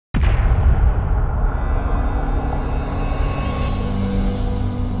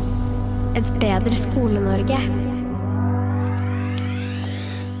Et bedre Skole-Norge.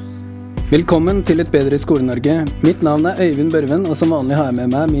 Velkommen til Et bedre Skole-Norge. Mitt navn Øyvind Børven, og som vanlig har jeg med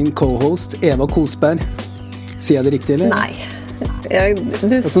meg min co-host Eva Kosberg. Sier jeg det riktig, eller? Nei.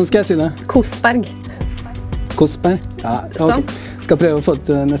 Hvordan skal jeg si det? Kosberg. Kosberg? Ja, ok. Skal prøve å få det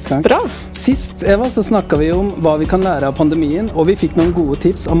til neste gang. Bra. Sist, Eva, så snakket vi om hva vi kan lære av pandemien, og vi fikk noen gode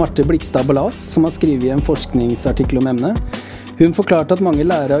tips av Marte Blikstad Ballas, som har skrevet en forskningsartikkel om emnet. Hun forklarte at mange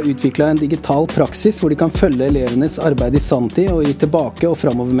lærere har utviklet en digital praksis hvor de kan følge elevenes arbeid i sanntid og gi tilbake- og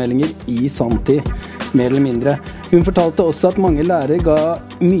fremovermeldinger i sanntid, mer eller mindre. Hun fortalte også at mange lærere ga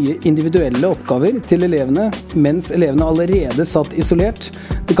mye individuelle oppgaver til elevene, mens elevene allerede satt isolert.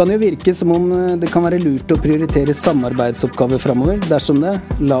 Det kan jo virke som om det kan være lurt å prioritere samarbeidsoppgaver fremover, dersom det,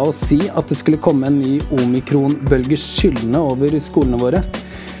 la oss si, at det skulle komme en ny omikronbølge skyldende over skolene våre.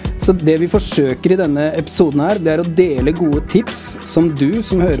 Så det vi forsøker i denne episoden her, det å dele gode tips som du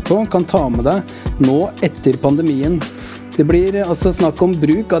som hører på kan ta med deg nå etter pandemien. Det blir altså snakk om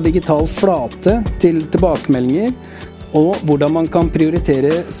bruk av digital flate til tilbakemeldinger, og hvordan man kan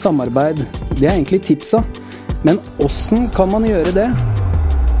prioritere samarbeid. Det egentlig tipsa. Men hvordan kan man gjøre det?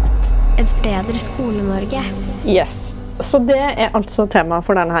 Et bedre Skole-Norge. Yes. Så det altså tema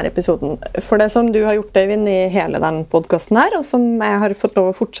for denne episoden. For det som du har gjort, Øyvind, i hele den podcasten her, og som jeg har fått lov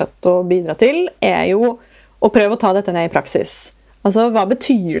å fortsette å bidra til, jo å prøve å ta dette ned i praksis. Altså, hva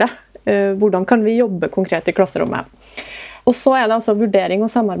betyr det? Hvordan kan vi jobbe konkret i klasserommet? Og så det altså vurdering og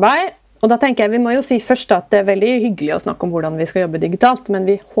samarbeid. Og da tenker jeg, vi må jo si først at det veldig hyggelig å snakke om hvordan vi skal jobbe digitalt, men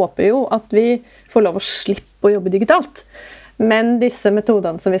vi håper jo at vi får lov å slippe å jobbe digitalt. Men disse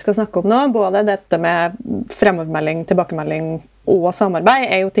metodene som vi skal snakke om nå, både dette med fremovermelding, tilbakemelding og samarbeid,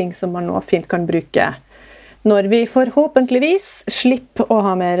 jo ting som man nå fint kan bruke når vi forhåpentligvis slipper å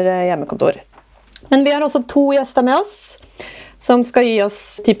ha mer hjemmekontor. Men vi har også 2 gjester med oss, som skal gi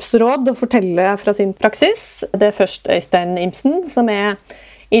oss tips og råd og fortelle fra sin praksis. Det først Øystein Imsen, som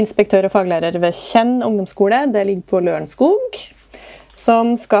inspektør og faglærer ved Kjenn ungdomsskole. Det ligger på Lørenskog,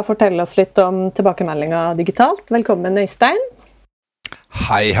 som skal fortelle oss litt om tilbakemeldinga digitalt. Velkommen, Øystein.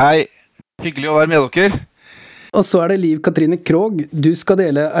 Hei, hei. Hyggelig å være med dere. Og så det Liv Katrine Krogh. Du skal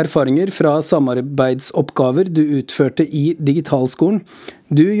dele erfaringer fra samarbeidsoppgaver du utførte i digitalskolen.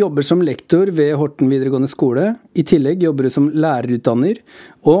 Du jobber som lektor ved Horten videregående skole. I tillegg jobber du som lærerutdanner.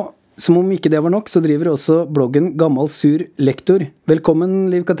 Og som om ikke det var nok, så driver du også bloggen Gammal Sur Lektor. Velkommen,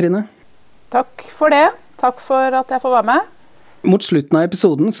 Liv Katrine. Takk for det. Takk for at jeg får være med. Mot slutten av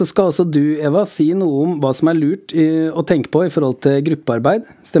episoden så skal også du, Eva, si noe om hva som lurt å tenke på i forhold til gruppearbeid.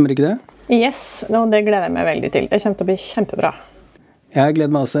 Stemmer ikke det? Yes, det gleder jeg meg veldig til. Det kommer til å bli kjempebra. Jeg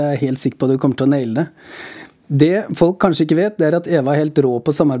gleder meg også, jeg helt sikker på at du kommer til å naile det. Det folk kanskje ikke vet, det at Eva helt rå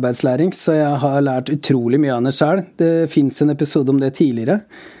på samarbeidslæring, så jeg har lært utrolig mye av henne selv. Det finnes en episode om det tidligere.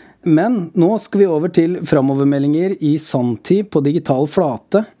 Men nå skal vi over til fremovermeldinger i sanntid på digital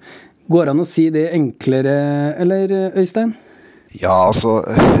flate. Går det an å si det enklere, eller Øystein? Ja, altså,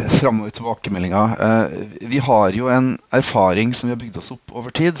 fremover tilbakemeldinger. Vi har jo en erfaring som vi har bygd oss opp over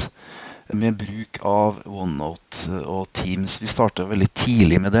tid, med bruk av OneNote og Teams. Vi startet veldig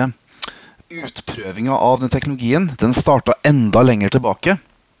tidlig med det. Utprøvinga av den teknologien, den startet enda lenger tilbake.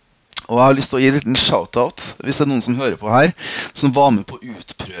 Og jeg har lyst til å gi en liten shout-out, hvis det noen som hører på her, som var med på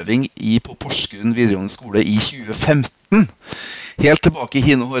utprøving på Porsgrunn videregående skole i 2015. Helt tilbake i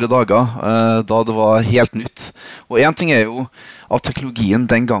hine hårde dager, da det var helt nytt. Og en ting jo at teknologien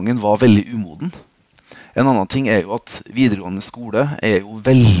den gangen var veldig umoden. En annen ting jo at videregående skole jo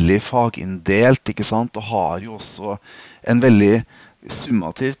veldig faginndelt, ikke sant? Og har jo også en veldig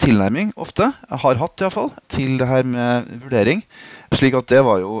summativ tilnærming ofte, har hatt i hvert fall, til det her med vurdering. Slik at det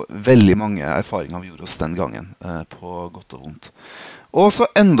var jo veldig mange erfaringer vi gjorde oss den gangen, på godt og vondt. Og så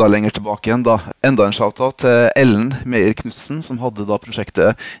enda lenger tilbake igjen da, enda en shoutout til Ellen Meyer Knudsen, som hadde da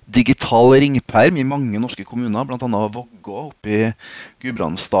prosjektet Digital Ringperm i mange norske kommuner, blant annet Vågå oppe i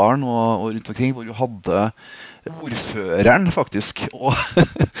Gudbrandsdalen og rundt omkring, hvor du hadde ordføreren faktisk, og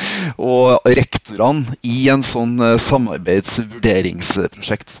rektorene i en sånn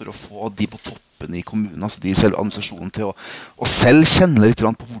samarbeidsvurderingsprosjekt for å få de på toppen i kommunen, altså de selv administrasjonen til å selv kjenne litt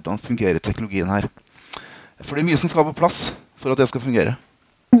på hvordan fungerer teknologien her. For det mye som skal på plass for at det skal fungere.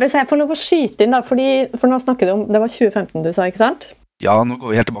 Hvis jeg får lov å skyte inn da, for nå snakker du om, det var 2015 du sa, ikke sant? Ja, nå går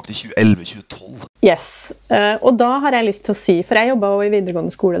vi helt tilbake til 2011-2012. Yes, og da har jeg lyst til å si, for jeg jobbet jo i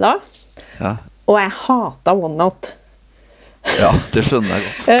videregående skole da, ja. Og jeg hatet OneNote. Ja, det skjønner jeg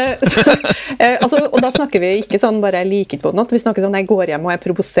godt. Og da snakker vi ikke sånn bare jeg liker på OneNote, vi snakker sånn jeg går hjem og er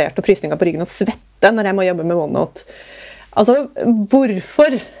provosert og frysninger på ryggen og svette når jeg må jobbe med OneNote. Altså,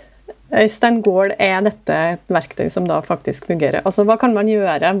 hvorfor Øystein Gård, dette et verktøy som da faktisk fungerer? Altså, hva kan man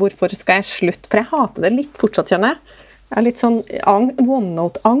gjøre? Hvorfor skal jeg slutte? For jeg hater det litt fortsatt, kjenner jeg. Jeg er litt sånn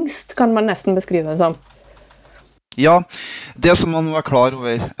OneNote-angst, kan man nesten beskrive det som. Ja, det som man må være klar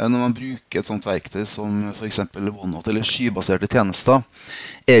over når man bruker et sånt verktøy som for eksempel OneNote eller skybaserte tjenester,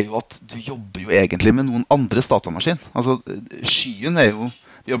 jo at du jobber jo egentlig med noen andres datamaskin. Altså, skyen jo...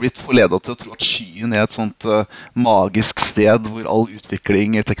 Vi har blitt forledet til å tro at skyen et sånt magisk sted hvor all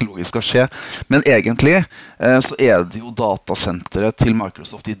utvikling teknologisk skal skje. Men egentlig så det jo datasenteret til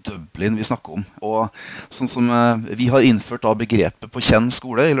Microsoft i Dublin vi snakker om. Og sånn som vi har innført da begrepet på Kjenn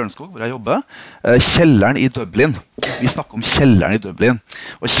skole i Lørenskog, hvor jeg jobber, kjelleren i Dublin. Vi snakker om kjelleren i Dublin.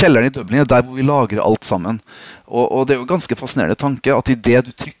 Og kjelleren i Dublin der hvor vi lagrer alt sammen. Og det jo ganske fascinerende tanke at i det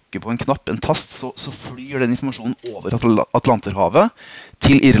du trykker på en knapp, en tast, så flyr den informasjonen over Atlanterhavet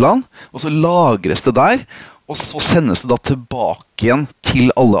til Irland, og så lagres det der, og så sendes det da tilbake igjen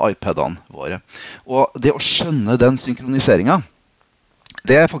til alle iPadene våre. Og det å skjønne den synkroniseringen,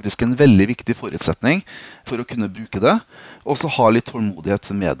 det faktisk en veldig viktig forutsetning for å kunne bruke det, og så ha litt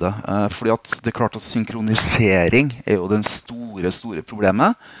tålmodighet med det. Fordi at det klart at synkronisering jo den store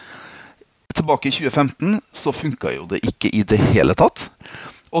problemet. Tilbake i 2015 så funket jo det ikke i det hele tatt.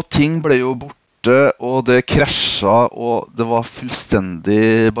 Og ting ble jo borte, og det krasjet, og det var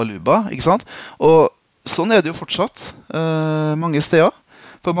fullstendig baluba, ikke sant? Og sånn det jo fortsatt mange steder.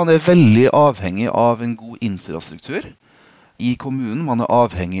 For man veldig avhengig av en god infrastruktur i kommunen. Man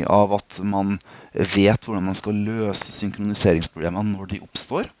avhengig av at man vet hvordan man skal løse synkroniseringsproblemene når de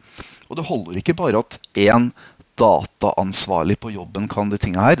oppstår. Og det holder ikke bare at en dataansvarlig på jobben kan de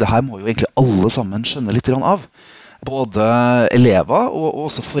tingene her. Dette må jo egentlig alle sammen skjønne litt av. Både elever og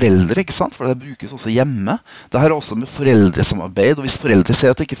også foreldre, ikke sant? For det brukes også hjemme. Dette også med foreldresamarbeid, og hvis foreldre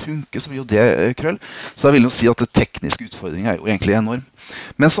ser at det ikke funker, så blir jo det krøll. Så jeg vil jo si at det tekniske utfordringen jo egentlig enorm.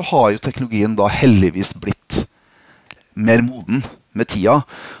 Men så har jo teknologien da heldigvis blitt mer moden med tida.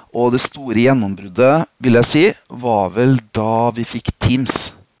 Og det store gjennombruddet, vil jeg si, var vel da vi fikk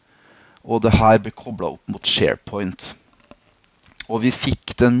Teams. Og det her ble koblet opp mot SharePoint. Og vi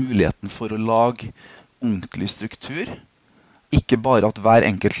fikk den muligheten for å lage ordentlig struktur. Ikke bare at hver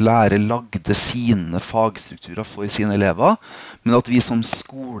enkelt lærer lagde sine fagstrukturer for sine elever, men at vi som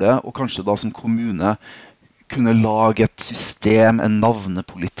skole, og kanskje da som kommune, kunne lage et system, en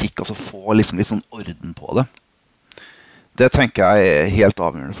navnepolitikk, altså få liksom litt sånn orden på det. Det tenker jeg helt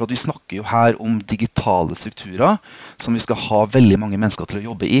avgjørende, for at vi snakker jo her om digitale strukturer som vi skal ha veldig mange mennesker til å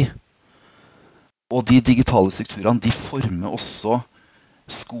jobbe i. Og de digitale strukturene, de former også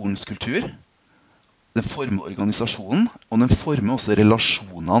skolens kultur, den former organisasjonen, og den former også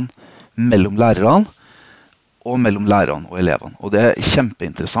relasjonene mellom lærerne og mellom lærerne og elevene. Og det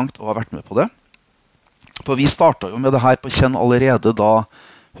kjempeinteressant å ha vært med på det. For vi startet jo med det her på Kjenn allerede da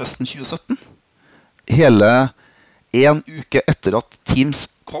høsten 2017. Hele en uke etter at Teams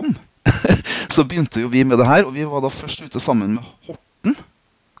kom, så begynte jo vi med det her, og vi var da først ute sammen med Horten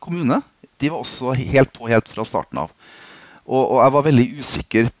kommune. De var også helt fra starten av. Og jeg var veldig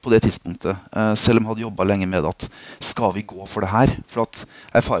usikker på det tidspunktet, selv om jeg hadde jobbet lenge med det, at skal vi gå for det her? For at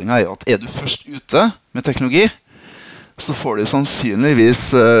erfaringen jo at du først ute med teknologi, så får du sannsynligvis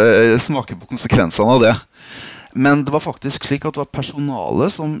smake på konsekvensene av det. Men det var faktisk slik at det var personale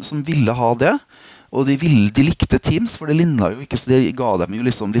som ville ha det, og de likte Teams, for det lignet jo ikke, så det ga dem jo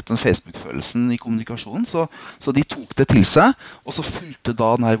liksom litt den Facebook-følelsen i kommunikasjonen, så de tok det til seg, og så fulgte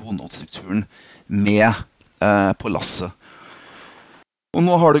da denne OneNote-strukturen med på lasset. Og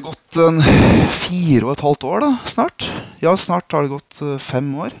nå har det gått 4,5 år da, snart. Ja, snart har det gått 5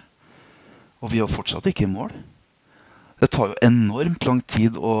 år, og vi har fortsatt ikke i mål. Det tar jo enormt lang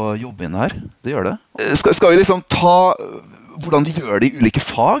tid å jobbe inn her, det gjør det. Skal vi liksom ta hvordan de gjør det i ulike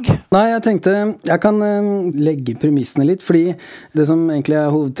fag? Nei, jeg tenkte, jeg kan legge premissene litt, fordi det som egentlig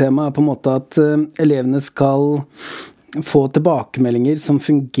hovedtema på en måte at elevene skal få tilbakemeldinger som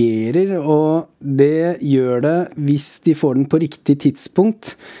fungerer, og det gjør det hvis de får den på riktig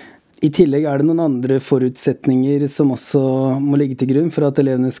tidspunkt. I tillegg det noen andre forutsetninger som også må ligge til grunn for at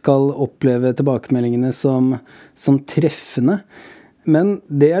elevene skal oppleve tilbakemeldingene som treffende. Men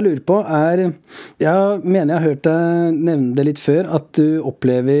det jeg lurer på jeg mener jeg har hørt deg nevne det litt før, at du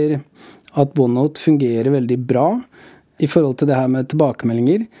opplever at OneNote fungerer veldig bra i forhold til det her med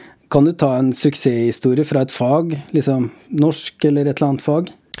tilbakemeldinger. Kan du ta en suksesshistorie fra et fag, liksom norsk eller et eller annet fag?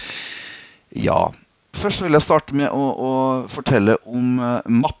 Ja, først vil jeg starte med å fortelle om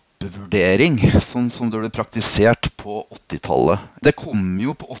mappevurdering, sånn som det ble praktisert på 80-tallet. Det kom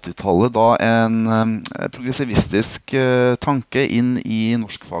jo på 80-tallet da en progressivistisk tanke inn i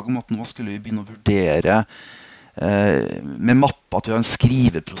norskfag om at nå skulle vi begynne å vurdere med mappa, at vi har en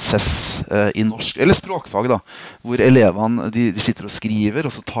skriveprosess i norsk, eller språkfag da, hvor elevene de sitter og skriver,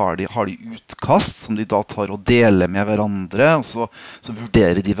 og så har de utkast som de da tar og deler med hverandre, og så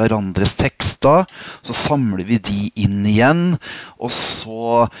vurderer de hverandres tekster, så samler vi de inn igjen, og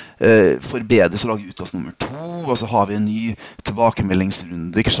så forbedres og lager utkast nummer 2, og så har vi en ny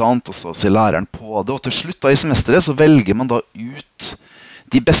tilbakemeldingsrunde, ikke sant? Og så ser læreren på det, og til slutt da i semesteret så velger man da ut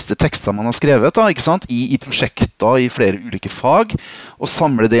de beste tekstene man har skrevet da, ikke sant? I prosjekter, i flere ulike fag, og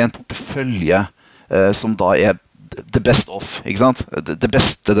samle det i en portefølje som da the best of, ikke sant? Det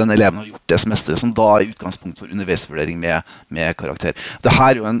beste den eleven har gjort det semesteret, som da utgangspunkt for underveisvurdering med karakter. Dette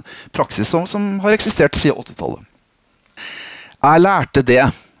jo en praksis som har eksistert siden 80-tallet. Jeg lærte det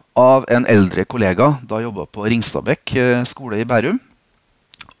av en eldre kollega da jeg jobbet på Ringstadbekk skole i Bærum.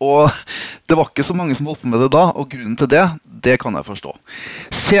 Og det var ikke så mange som holdt på med det da, og grunnen til det kan jeg forstå.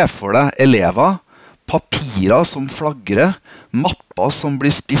 Se for deg elever, papirer som flagrer, mapper som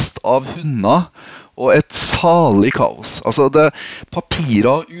blir spist av hunder, og et salig kaos. Altså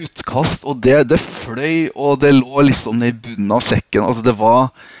papirer, utkast, og det fløy, og det lå liksom i bunnen av sekken. Altså det var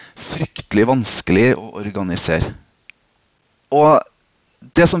fryktelig vanskelig å organisere. Og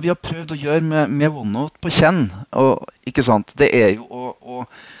det som vi har prøvd å gjøre med OneNote på Kjenn, ikke sant, det jo å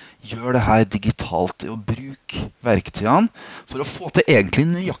gjøre det her digitalt, å bruke verktøyene for å få til egentlig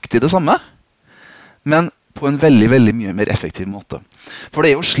nøyaktig det samme, men på en veldig, veldig mye mer effektiv måte. For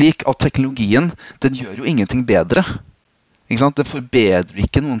det jo slik at teknologien, den gjør jo ingenting bedre. Ikke sant? Den forbedrer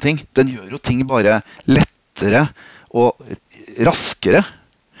ikke noen ting. Den gjør jo ting bare lettere og raskere.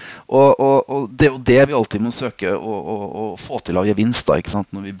 Og det jo det vi alltid må søke å få til av gevinst da, ikke sant,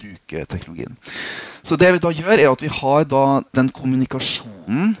 når vi bruker teknologien. Så det vi da gjør at vi har da den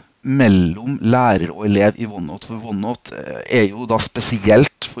kommunikasjonen mellom lærer og elev i OneNote. For OneNote jo da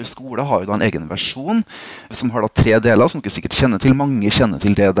spesielt for skole, har jo da en egen versjon som har da 3 deler som dere sikkert kjenner til. Mange kjenner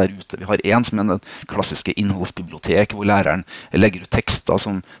til det der ute. Vi har en som den klassiske innholdsbibliotek, hvor læreren legger ut tekster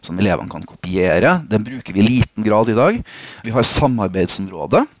som elevene kan kopiere. Den bruker vi i liten grad i dag. Vi har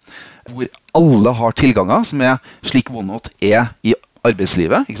samarbeidsområdet, hvor alle har tilganger, som slik OneNote i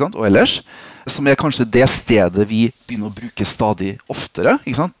arbeidslivet, ikke sant, og ellers, som kanskje det stedet vi begynner å bruke stadig oftere,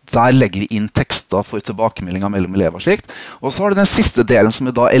 ikke sant? Der legger vi inn tekster for tilbakemeldinger mellom elever og slikt. Og så har det den siste delen som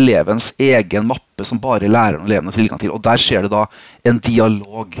da elevens egen mappe som bare læreren og eleven har tilgang til, og der skjer det da en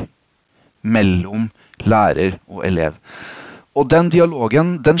dialog mellom lærer og elev. Og den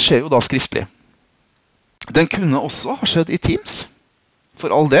dialogen, den skjer jo da skriftlig. Den kunne også ha skjedd i Teams, for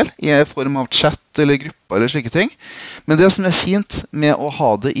all del, i form av chat eller grupper eller slike ting. Men det som fint med å ha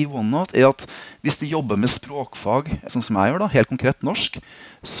det i OneNote at hvis du jobber med språkfag, sånn som jeg gjør da, helt konkret norsk,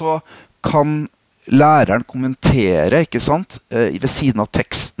 så kan læreren kommentere, ikke sant, ved siden av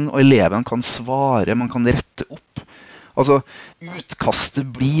teksten, og eleven kan svare, man kan rette opp. Altså, utkastet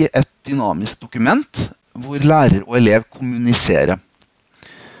blir et dynamisk dokument, hvor lærer og elev kommuniserer.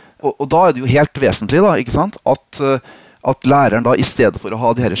 Og da det jo helt vesentlig da, ikke sant, at læreren da, i stedet for å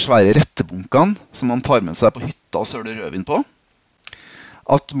ha de her svære rettebunkene som man tar med seg på hytta og søler rødvin på,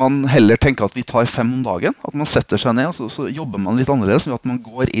 at man heller tenker at vi tar 5 om dagen, at man setter seg ned, og så jobber man litt annerledes, ved at man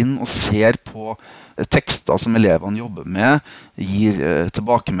går inn og ser på tekster som elevene jobber med, gir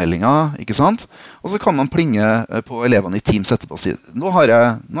tilbakemeldinger, ikke sant? Og så kan man plinge på elevene i Teams etterpå og si, nå har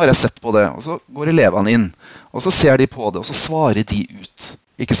jeg sett på det, og så går elevene inn, og så ser de på det, og så svarer de ut,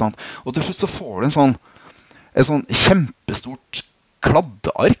 ikke sant? Og til slutt så får du et sånn kjempestort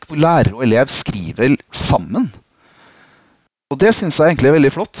kladdeark hvor lærer og elev skriver sammen. Og det synes jeg egentlig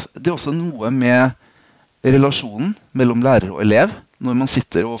veldig flott. Det også noe med relasjonen mellom lærer og elev, når man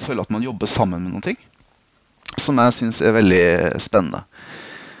sitter og føler at man jobber sammen med noen ting, som jeg synes veldig spennende.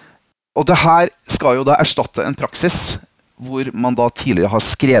 Og det her skal jo da erstatte en praksis hvor man da tidligere har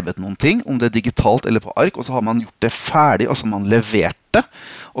skrevet noen ting, om det digitalt eller på ark, og så har man gjort det ferdig, altså man leverte,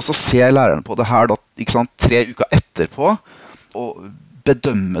 og så ser læreren på det her da, ikke sant, 3 uker etterpå, og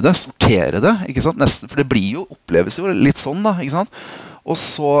bedømme det, sortere det, ikke sant, nesten, for det oppleves jo litt sånn da, ikke sant, og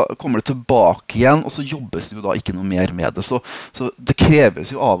så kommer det tilbake igjen, og så jobbes det jo da ikke noe mer med det, så det kreves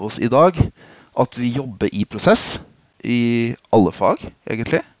jo av oss i dag at vi jobber i prosess, i alle fag,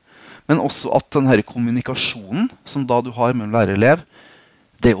 egentlig, men også at denne kommunikasjonen som da du har mellom lærer og elev,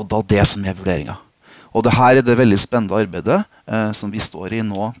 det jo da det som vurderingen. Og det her det veldig spennende arbeidet som vi står i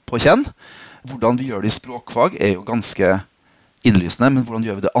nå på Kjenn. Hvordan vi gjør det i språkfag jo ganske innlysende, men hvordan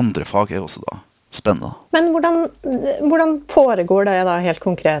gjør vi det andre fag også da spennende. Men hvordan foregår det da helt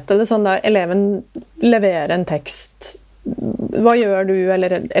konkret? Det sånn da eleven leverer en tekst, hva gjør du,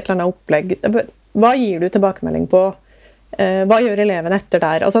 eller et eller annet opplegg? Hva gir du tilbakemelding på Hva gjør eleven etter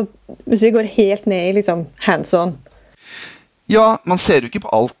der? Altså, hvis vi går helt ned i liksom hands-on. Ja, man ser jo ikke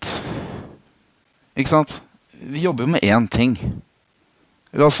på alt. Ikke sant? Vi jobber jo med én ting.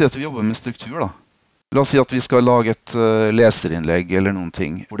 La oss si at vi jobber med struktur da. La oss si at vi skal lage et leserinnlegg eller noen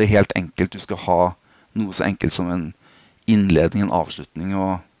ting, hvor det er helt enkelt. Du skal ha noe så enkelt som en innledning, en avslutning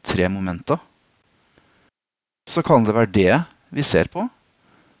og 3 momenter. Så kan det være det vi ser på.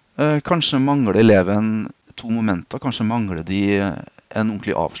 Kanskje mangler eleven 2 momenter, kanskje mangler de en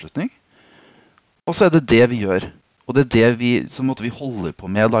ordentlig avslutning. Og så er det det vi gjør. Og det er det så måtte vi holder på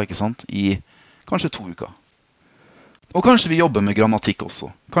med da, ikke sant? I kanskje 2 uker. Og kanskje vi jobber med grammatikk også.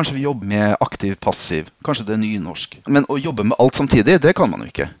 Kanskje vi jobber med aktiv, passiv. Kanskje det er nynorsk. Men å jobbe med alt samtidig, det kan man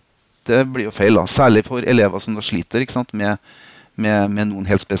jo ikke. Det blir jo feil da. Særlig for elever som da sliter, ikke sant? Med noen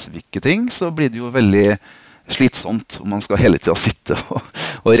helt spesifikke ting, så blir det jo veldig slitsomt om man skal hele tiden sitte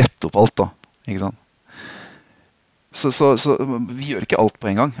og rette opp alt da. Ikke sant? Så vi gjør ikke alt på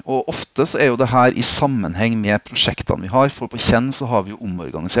en gang. Og ofte så er jo det her i sammenheng med prosjektene vi har. For på Kjenn så har vi jo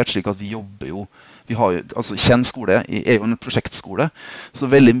omorganisert, slik at vi jobber jo, altså Kjenn skole er jo en prosjektskole, så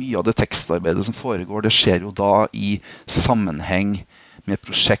veldig mye av det tekstarbeidet som foregår, det skjer jo da i sammenheng med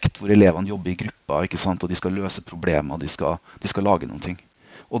prosjekt hvor elevene jobber i grupper, ikke sant? Og de skal løse problemer, de skal lage noen ting.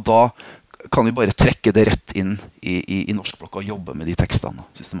 Og da kan vi bare trekke det rett inn i norskblokka og jobbe med de tekstene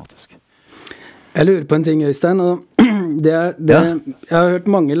systematisk. Jeg lurer på en ting, Øystein, og jeg har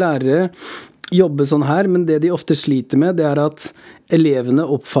hørt mange lærere jobbe sånn her, men det de ofte sliter med, det er at elevene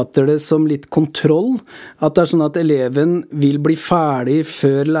oppfatter det som litt kontroll, at det er sånn at eleven vil bli ferdig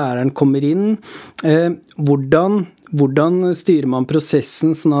før læreren kommer inn. Hvordan styrer man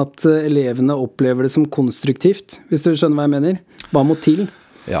prosessen sånn at elevene opplever det som konstruktivt, hvis du skjønner hva jeg mener? Hva må til?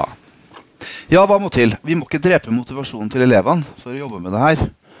 Ja, hva må til? Vi må ikke drepe motivasjonen til elevene for å jobbe med det her.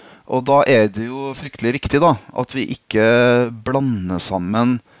 Og da er det jo fryktelig viktig da, at vi ikke blander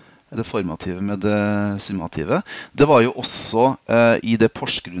sammen det formative med det summative. Det var jo også i det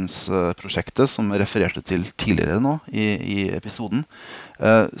Porsgrunnsprosjektet som jeg refererte til tidligere nå i episoden,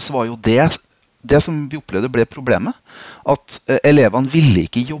 så var jo det som vi opplevde ble problemet, at elevene ville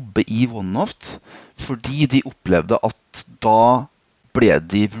ikke jobbe i OneNote, fordi de opplevde at da ble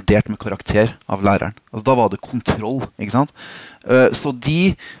de vurdert med karakter av læreren. Altså, da var det kontroll, ikke sant? Så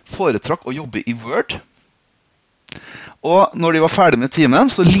de foretrakk å jobbe i Word. Og når de var ferdig med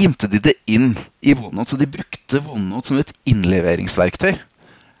timen, så limte de det inn i OneNote. Så de brukte OneNote som et innleveringsverktøy.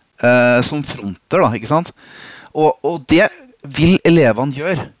 Som fronter, da, ikke sant? Og det vil elevene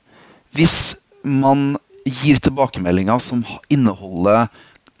gjøre hvis man gir tilbakemeldinger som inneholder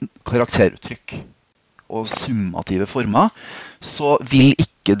karakteruttrykk og summative former, så vil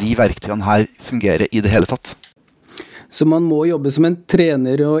ikke de verktøyene her fungere i det hele tatt. Så man må jobbe som en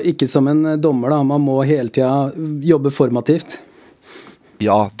trener og ikke som en dommer da? Man må hele tiden jobbe formativt?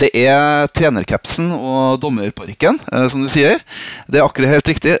 Ja, det er trenerkapsen og dommerparykken, som du sier. Det er akkurat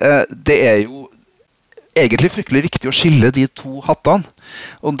helt riktig. Det er jo egentlig fryktelig viktig å skille de 2 hattene.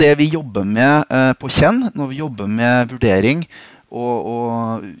 Og det vi jobber med på Kjenn, når vi jobber med vurdering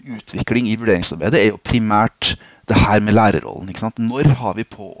og utvikling i vurderingsarbeidet, er jo primært det her med lærerrollen, ikke sant? Når har vi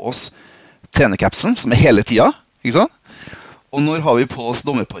på oss trenerkapsen, som er hele tiden, ikke sant? Og når har vi på oss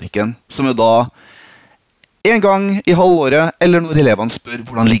dommerparykken, som er da en gang i halvåret, eller når elevene spør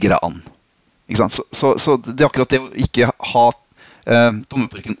hvordan ligger det an. Ikke sant? Så det er akkurat det å ikke ha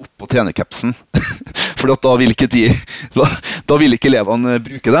dommerparykken opp på trenerkapsen, for da vil ikke elevene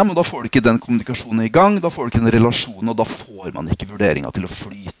bruke dem, og da får du ikke den kommunikasjonen i gang, da får du ikke den relasjonen, og da får man ikke vurderingen til å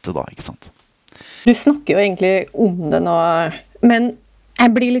flyte da, ikke sant? Du snakker jo egentlig om det nå, men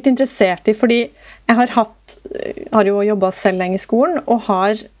jeg blir litt interessert i, fordi jeg har jo jobbet selv lenge i skolen, og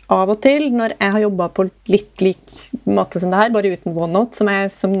har av og til, når jeg har jobbet på litt lik måte som det her, bare uten OneNote,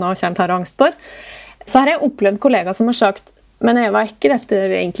 som nå kjent har angst for, så har jeg opplevd kollegaer som har sagt, men Eva, er ikke dette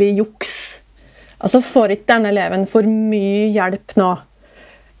egentlig juks? Altså, får ikke denne eleven for mye hjelp nå?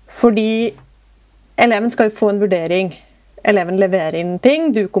 Fordi eleven skal jo få en vurdering. Eleven leverer inn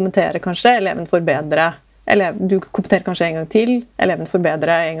ting, du kommenterer kanskje, eleven får bedre. Du kommenterer kanskje en gang til, eleven får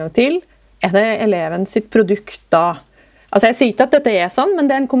bedre en gang til. Er det eleven sitt produkt da? Altså, jeg sier ikke at dette er sånn, men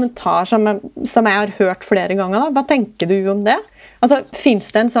det er en kommentar som jeg har hørt flere ganger da. Hva tenker du om det? Altså, finnes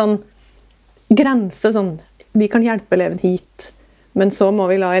det en sånn grense sånn, vi kan hjelpe eleven hit, men så må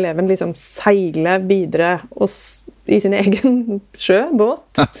vi la eleven liksom seile videre i sin egen sjø,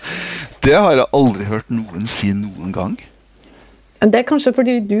 båt. Det har jeg aldri hørt noen si noen gang. Det kanskje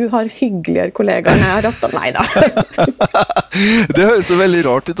fordi du har hyggeligere kollegaer enn jeg har hatt. Nei da. Det høres så veldig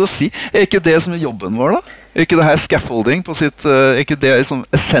rart ut å si. Ikke det som jobben vår da? Ikke det her scaffolding på sitt, ikke det liksom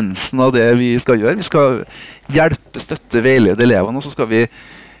essensen av det vi skal gjøre. Vi skal hjelpe, støtte, veilede elevene, og så skal vi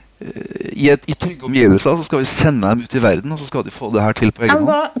i trygge omgivelser, så skal vi sende dem ut i verden, og så skal de få det her til på egen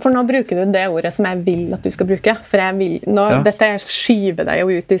hånd. For nå bruker du det ordet som jeg vil at du skal bruke, for jeg vil, dette skyver deg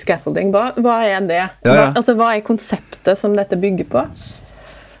jo ut i scaffolding. Hva det? Hva konseptet som dette bygger på?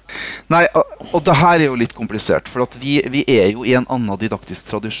 Nei, og det her jo litt komplisert, for at vi jo i en annen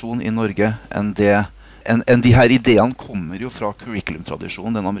didaktisk tradisjon i Norge enn de her ideene kommer jo fra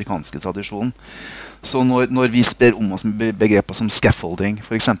curriculum-tradisjonen, den amerikanske tradisjonen. Så når vi sper om oss med begreper som scaffolding,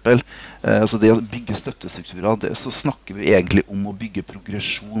 for eksempel, altså det å bygge støttestrukturer, så snakker vi egentlig om å bygge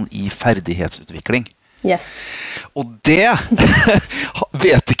progresjon i ferdighetsutvikling. Yes. Og det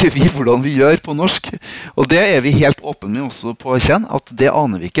vet ikke vi hvordan vi gjør på norsk. Og det vi helt åpne med også på å kjenne, at det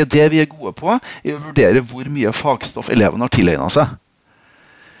aner vi ikke. Det vi gode på, å vurdere hvor mye fagstoff eleven har tilegnet seg.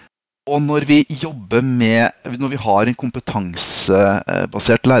 Og når vi har en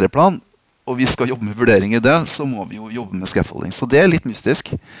kompetansebasert læreplan, og vi skal jobbe med vurdering i det, så må vi jo jobbe med scaffolding. Så det litt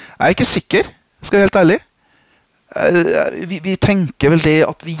mystisk. Jeg ikke sikker, skal jeg helt ærlig. Vi tenker vel det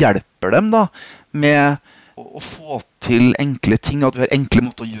at vi hjelper dem da, med å få til enkle ting, at vi har enkle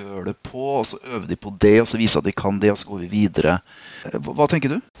måter å gjøre det på, og så øver de på det, og så viser at de kan det, og så går vi videre. Hva tenker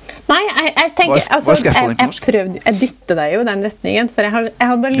du? Nei, jeg tenker, jeg dytter deg jo i den retningen, for jeg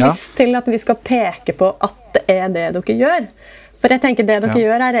har bare lyst til at vi skal peke på at det det dere gjør. For jeg tenker det dere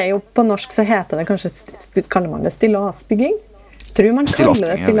gjør her jo, på norsk så heter det kanskje, kaller man det stillasbygging? Tror man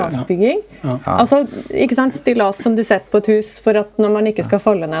kaller det stillasbygging? Altså, ikke sant, stillas som du setter på et hus for at når man ikke skal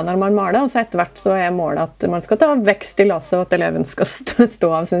falle ned når man maler, og så etter hvert så målet at man skal ta vekk stillaset og at eleven skal stå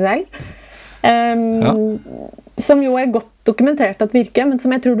av seg selv. Som jo godt dokumentert at virker, men som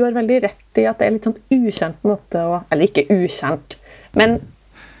jeg tror du har veldig rett i at det litt sånn ukjent måte eller ikke ukjent, men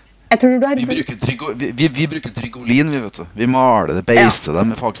jeg tror du har... Vi bruker trigolin, vi vet du. Vi maler det, beister det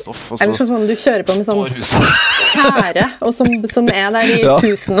med fagstoff. Eller sånn du kjører på med sånn kjære, og som der i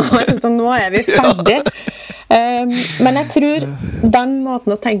 1000 år, så nå vi ferdig. Men jeg tror den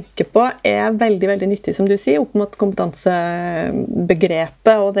måten å tenke på veldig, veldig nyttig, som du sier, opp mot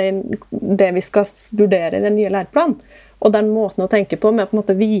kompetansebegrepet og det vi skal vurdere i den nye læreplanen. Og den måten å tenke på med å på en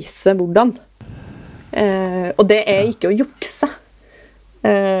måte vise hvordan. Og det ikke å jukse.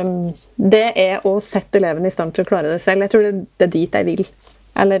 Det å sette eleven i stand til å klare det selv. Jeg tror det dit jeg vil.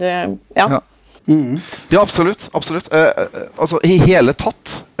 Eller, ja. Ja, absolutt. Altså, i hele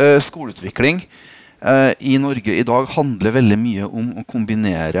tatt, skoleutvikling i Norge i dag handler veldig mye om å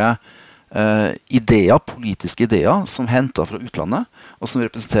kombinere politiske ideer som henter fra utlandet, og som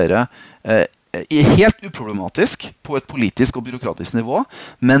representerer helt uproblematisk på et politisk og byråkratisk nivå,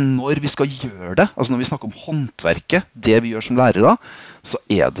 men når vi skal gjøre det, altså når vi snakker om håndverket, det vi gjør som lærere, så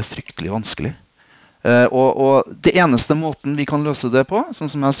det fryktelig vanskelig. Og det eneste måten vi kan løse det på,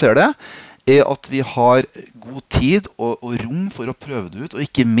 sånn som jeg ser det, at vi har god tid og rom for å prøve det ut, og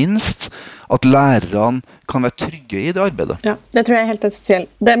ikke minst at lærerne kan være trygge i det arbeidet. Ja, det tror jeg helt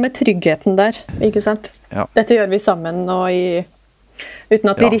essensielt. Det med tryggheten der, ikke sant? Ja. Dette gjør vi sammen og uten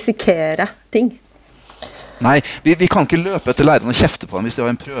at vi risikerer ting. Nei, vi kan ikke løpe etter lærerne og kjefte på dem hvis de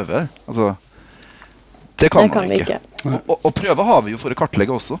har en prøve. Altså, det kan man ikke. Og prøve har vi jo for å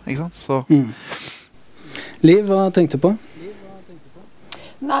kartlegge også, ikke sant? Så. Liv, hva tenkte du på?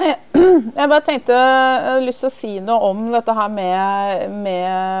 Nei, jeg bare tenkte, jeg hadde lyst til å si noe om dette her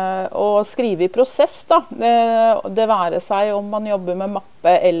med å skrive i prosess da. Det være seg om man jobber med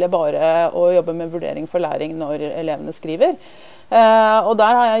mappe eller bare å jobbe med vurdering for læring når elevene skriver. Og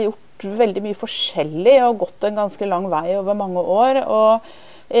der har jeg gjort veldig mye forskjellig og gått en ganske lang vei over mange år, og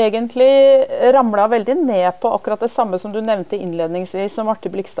egentlig ramlet veldig ned på akkurat det samme som du nevnte innledningsvis, som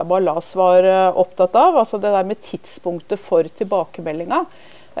Marte Blikstad Ballas var opptatt av, altså det der med tidspunktet for tilbakemeldinga.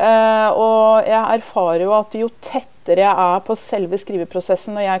 Og jeg erfarer jo at jo tettere jeg på selve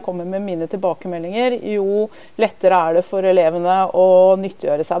skriveprosessen når jeg kommer med mine tilbakemeldinger, jo lettere det for elevene å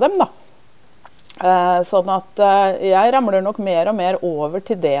nyttiggjøre seg dem da. Sånn at jeg ramler nok mer og mer over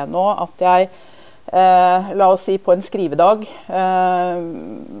til det nå, at jeg la oss si på en skrivedag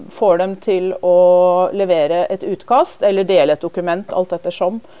får dem til å levere et utkast eller dele et dokument, alt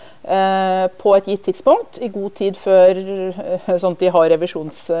ettersom, på et gitt tidspunkt i god tid før sånn at de har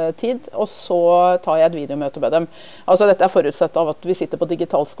revisjonstid, og så tar jeg et videomøte med dem. Altså dette forutsatt av at vi sitter på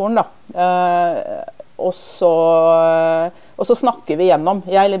digitalskolen da, og så Og så snakker vi gjennom.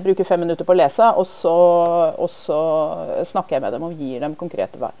 Jeg bruker 5 minutter på å lese, og så snakker jeg med dem og gir dem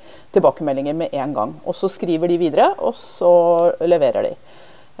konkrete tilbakemeldinger med en gang. Og så skriver de videre, og så leverer de.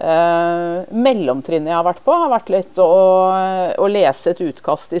 Mellomtrinnet jeg har vært på, har vært litt å lese et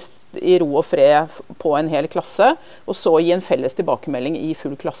utkast i ro og fred på en hel klasse, og så gi en felles tilbakemelding i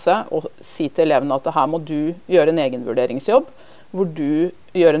full klasse, og si til elevene at her må du gjøre en egen vurderingsjobb, hvor du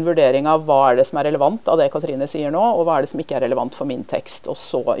gjør en vurdering av hva det som relevant av det Katrine sier nå, og hva det som ikke relevant for min tekst, og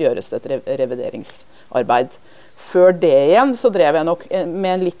så gjøres det et revideringsarbeid. Før det igjen så drev jeg nok med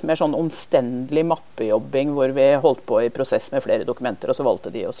en litt mer sånn omstendelig mappejobbing, hvor vi holdt på i prosess med flere dokumenter, og så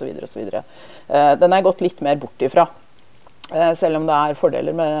valgte de, og så videre, og så videre. Den har jeg gått litt mer bort ifra, selv om det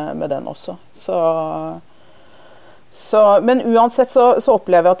fordeler med den også. Men uansett så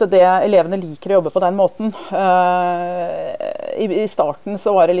opplever jeg at elevene liker å jobbe på den måten. I starten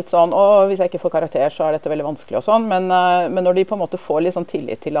så var det litt sånn, hvis jeg ikke får karakter så dette veldig vanskelig og sånn, men når de på en måte får litt sånn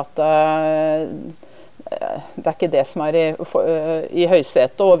tillit til at det ikke det som i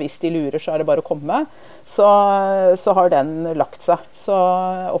høysetet, og hvis de lurer så det bare å komme, så har den lagt seg. Så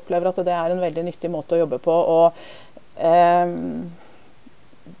jeg opplever at det en veldig nyttig måte å jobbe på, og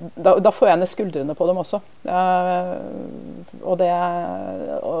da får jeg ned skuldrene på dem også. Og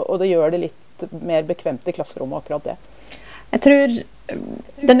det gjør det litt mer bekvemt i klasserommet, akkurat det. Jeg tror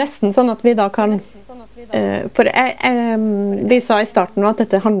det nesten sånn at vi da kan for vi sa i starten at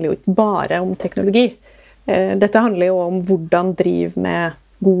dette handler jo ikke bare om teknologi. Dette handler jo om hvordan drive med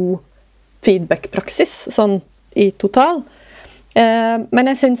god feedback-praksis, sånn i total. Men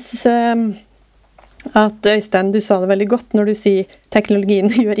jeg synes at Øystein, du sa det veldig godt når du sier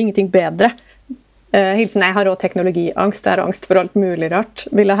teknologien gjør ingenting bedre. Hilsen, jeg har også teknologiangst, jeg har angst for alt mulig rart.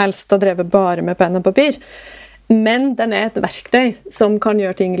 Ville helst ha drevet bare med penn og papir. Men den et verktøy som kan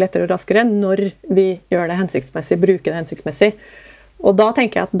gjøre ting lettere og raskere når vi gjør det hensiktsmessig, bruker det hensiktsmessig. Og da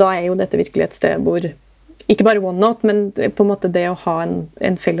tenker jeg at da jo dette virkelig et sted hvor ikke bare OneNote, men på en måte det å ha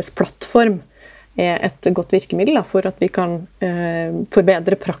en felles plattform et godt virkemiddel da, for at vi kan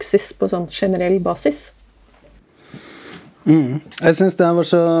forbedre praksis på sånn generell basis. Jeg synes det var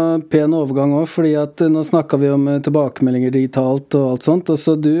så pen overgang også, fordi at nå snakket vi om tilbakemeldinger digitalt og alt sånt, og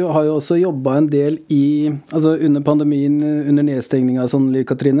så du har jo også jobbet en del altså under pandemien, under nedstengningen sånn,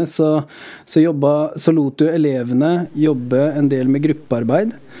 Katrine, så lot du elevene jobbe en del med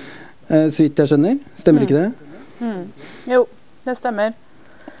gruppearbeid, så vidt jeg skjønner. Stemmer ikke det? Jo, det stemmer.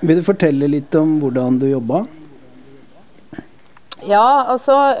 Vil du fortelle litt om hvordan du jobbet? Ja,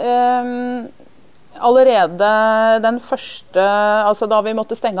 altså allerede den første, altså da vi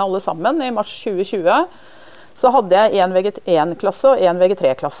måtte stenge alle sammen i mars 2020, så hadde jeg en VG1-klasse og en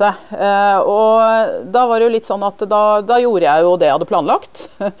VG3-klasse. Og da var det jo litt sånn at da gjorde jeg jo det jeg hadde planlagt,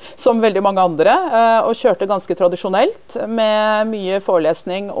 som veldig mange andre, og kjørte ganske tradisjonelt med mye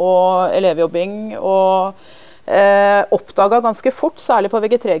forelesning og elevjobbing, og oppdaget ganske fort, særlig på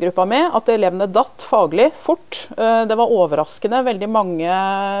VG3-gruppa mi, at elevene datt faglig fort. Det var overraskende veldig mange,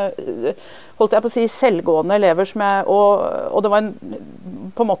 holdt jeg på å si, selvgående elever og det var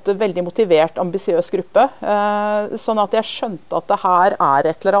på en måte veldig motivert, ambisiøs gruppe. Sånn at jeg skjønte at det her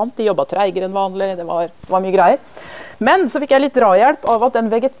et eller annet. De jobbet treigere enn vanlig, det var mye greier. Men så fikk jeg litt drahjelp av at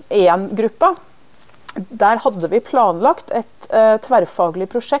den VG1-gruppa, der hadde vi planlagt et tverrfaglig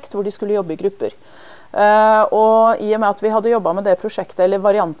prosjekt hvor de skulle jobbe i grupper. Og i og med at vi hadde jobbet med det prosjektet, eller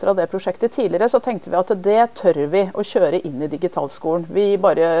varianter av det prosjektet tidligere, så tenkte vi at det tør vi å kjøre inn i digitalskolen.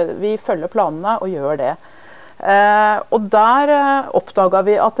 Vi følger planene og gjør det. Og der oppdaget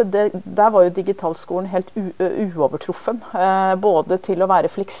vi at der var jo digitalskolen helt uovertruffen. Både til å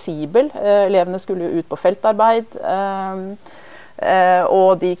være fleksibel, elevene skulle ut på feltarbeid,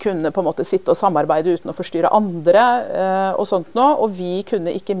 og de kunne på en måte sitte og samarbeide uten å forstyrre andre og sånt nå, og vi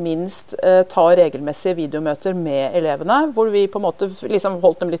kunne ikke minst ta regelmessige videomøter med elevene, hvor vi på en måte liksom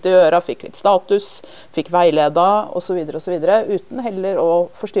holdt dem litt i øra, fikk litt status, fikk veileda og så videre, uten heller å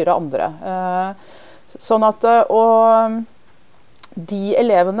forstyrre andre. Sånn at, og de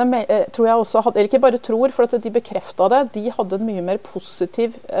elevene tror jeg også hadde, eller ikke bare tror, for at de bekreftet det, de hadde en mye mer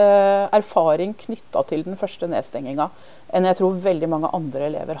positiv erfaring knyttet til den første nedstengingen, enn jeg tror veldig mange andre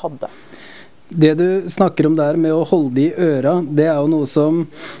elever hadde. Det du snakker om der med å holde de i øra, det jo noe som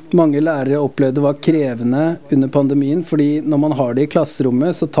mange lærere opplevde var krevende under pandemien, fordi når man har det i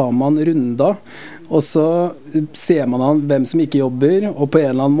klasserommet, så tar man runda, og så ser man an hvem som ikke jobber, og på en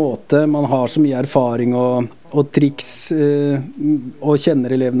eller annen måte, man har så mye erfaring og triks, og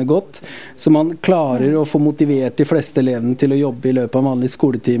kjenner elevene godt, så man klarer å få motivert de fleste elevene til å jobbe i løpet av en vanlig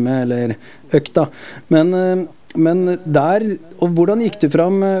skoletime eller økta. Men Men der, og hvordan gikk du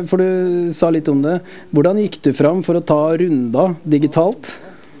fram, for du sa litt om det, hvordan gikk du fram for å ta runda digitalt?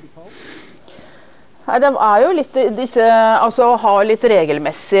 Nei, det jo litt altså å ha litt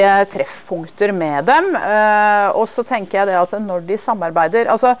regelmessige treffpunkter med dem, og så tenker jeg det at når de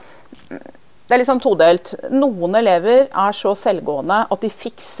samarbeider, altså det litt sånn todelt. Noen elever så selvgående at de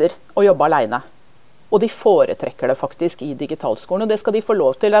fikser å jobbe alene. Og de foretrekker det faktisk i digitalskolen, og det skal de få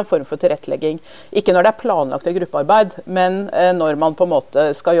lov til, en form for tilrettelegging. Ikke når det planlagt i gruppearbeid, men når man på en måte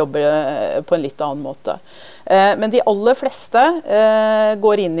skal jobbe på en litt annen måte. Men de aller fleste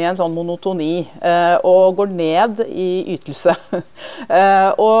går inn i en sånn monotoni, og går ned i ytelse.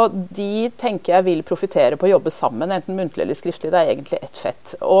 Og de tenker jeg vil profitere på å jobbe sammen, enten muntlig eller skriftlig, det egentlig ett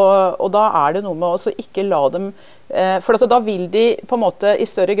fett. Og da det noe med å ikke la dem, for da vil de på en måte i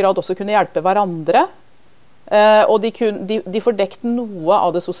større grad også kunne hjelpe hverandre, og de får dekt noe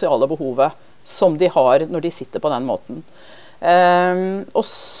av det sosiale behovet som de har når de sitter på den måten. Og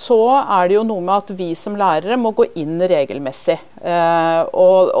så det jo noe med at vi som lærere må gå inn regelmessig.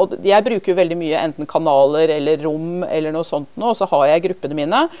 Og jeg bruker jo veldig mye enten kanaler eller rom eller noe sånt nå, og så har jeg gruppene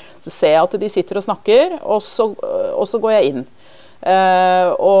mine, så ser jeg at de sitter og snakker, og så går jeg inn.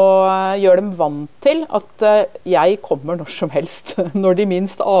 Og gjør dem vant til at jeg kommer når som helst. Når de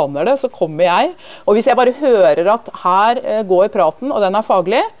minst aner det, så kommer jeg. Og hvis jeg bare hører at her går praten, og den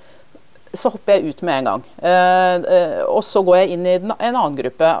faglig, så hopper jeg ut med en gang. Og så går jeg inn i en annen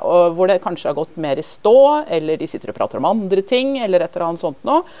gruppe, hvor det kanskje har gått mer i stå, eller de sitter og prater om andre ting, eller et eller annet sånt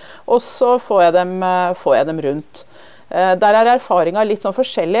nå. Og så får jeg dem rundt. Der erfaringen litt sånn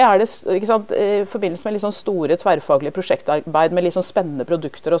forskjellig. Det, ikke sant, i forbindelse med litt sånn store tverrfaglige prosjektarbeid med litt sånn spennende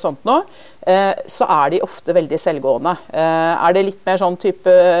produkter og sånt nå, så de ofte veldig selvgående. Det litt mer sånn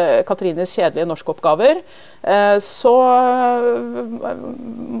type Katrines kjedelige norskoppgaver, så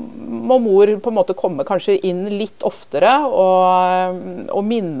må mor på en måte komme kanskje inn litt oftere og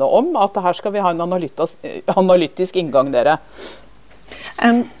minne om at her skal vi ha en analytisk inngang, dere.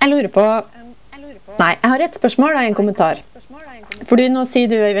 Jeg lurer på Nei, jeg har et spørsmål og en kommentar. Fordi nå sier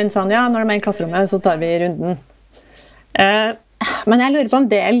du, Øyvind, sånn, ja, når de i klasserommet, så tar vi runden. Men jeg lurer på om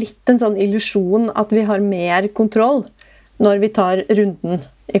det litt en sånn illusjon at vi har mer kontroll når vi tar runden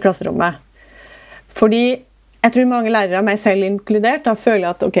i klasserommet. Fordi jeg tror mange lærere, meg selv inkludert, da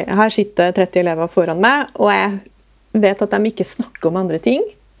føler at ok, her sitter 30 elever foran meg, og jeg vet at de ikke snakker om andre ting,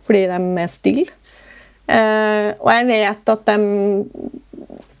 fordi de stille. Og jeg vet at de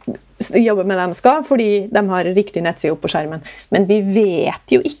jobber med det de skal, fordi de har riktig nettside opp på skjermen. Men vi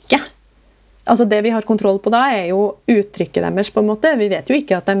vet jo ikke. Altså det vi har kontroll på da, jo uttrykket deres på en måte. Vi vet jo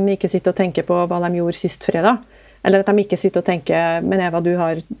ikke at de ikke sitter og tenker på hva de gjorde sist fredag. Eller at de ikke sitter og tenker, men Eva, du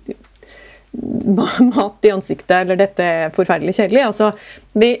har mat i ansiktet, eller dette forferdelig kjedelig. Altså,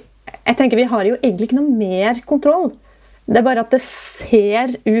 jeg tenker vi har jo egentlig ikke noe mer kontroll. Det bare at det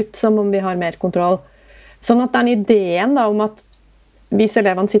ser ut som om vi har mer kontroll. Sånn at den ideen da om at hvis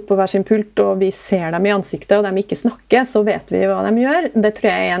elevene sitter på hver sin pult, og vi ser dem i ansiktet, og de ikke snakker, så vet vi hva de gjør. Det tror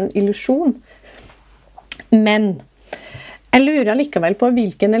jeg en illusjon. Men jeg lurer likevel på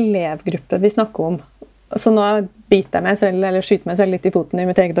hvilken elevgruppe vi snakker om. Så nå biter jeg meg selv, eller skyter meg selv litt i foten i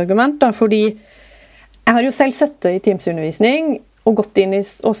mitt eget argument, da, fordi jeg har jo selv sittet i Teams-undervisning, og gått inn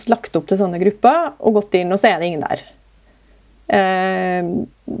og lagt opp til sånne grupper, og gått inn, og så det ingen der.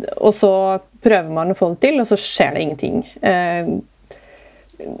 Og så prøver man å få det til, og så skjer det ingenting.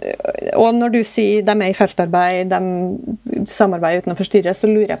 Og når du sier de i feltarbeid, de samarbeider uten å forstyrre, så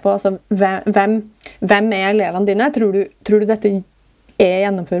lurer jeg på, altså, hvem elevene dine? Tror du dette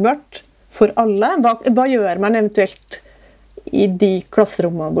gjennomførbart for alle? Hva gjør man eventuelt i de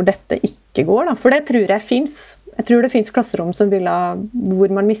klasserommene hvor dette ikke går? Da? For det tror jeg finnes. Jeg tror det finnes klasserom hvor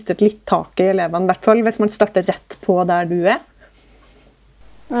man mistet litt tak i elevene, i hvert fall hvis man starter rett på der du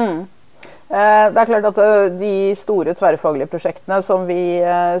Det klart at de store tverrfaglige prosjektene som vi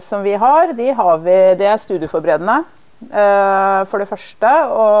har, det studieforberedende for det første,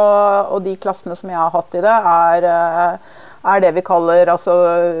 og de klassene som jeg har hatt i det det vi kaller altså,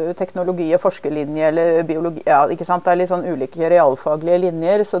 teknologi- og forskerlinje eller biologi, ja, ikke sant? Det litt sånn ulike realfaglige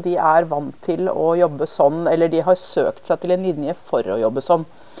linjer, så de vant til å jobbe sånn, eller de har søkt seg til en linje for å jobbe sånn.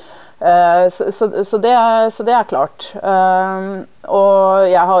 Så det klart. Og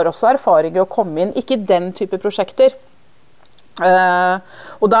jeg har også erfaring i å komme inn, ikke i den type prosjekter.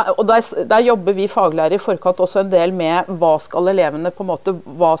 Og der jobber vi faglærere i forkant også en del med hva skal elevene på en måte,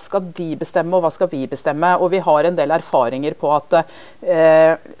 hva skal de bestemme og hva skal vi bestemme, og vi har en del erfaringer på at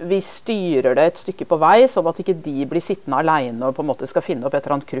vi styrer det et stykke på vei, sånn at ikke de blir sittende alene og på en måte skal finne opp et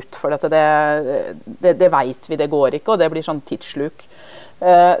eller annet krutt, for det vet vi, det går ikke, og det blir sånn tidssluk.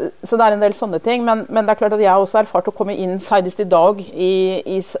 Så det en del sånne ting, men det klart at jeg har også erfart å komme inn senest i dag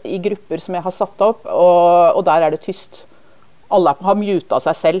i grupper som jeg har satt opp, og der det tyst. Alle har muta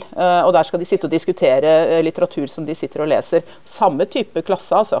seg selv, og der skal de sitte og diskutere litteratur som de sitter og leser. Samme type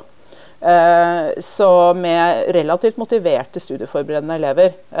klasse, altså. Så med relativt motiverte studieforberedende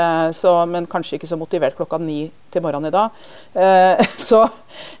elever, men kanskje ikke så motivert 9 til morgenen i dag.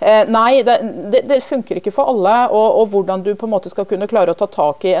 Nei, det funker ikke for alle, og hvordan du på en måte skal kunne klare å ta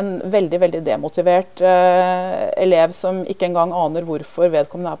tak i en veldig, veldig demotivert elev som ikke engang aner hvorfor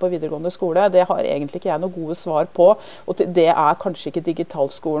vedkommende på videregående skole, det har egentlig ikke jeg noe gode svar på, og det kanskje ikke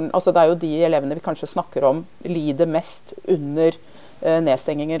digitalskolen. Altså det jo de elevene vi kanskje snakker om lider mest under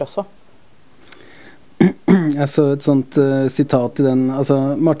nedstenginger også. Jeg så et sånt sitat i den,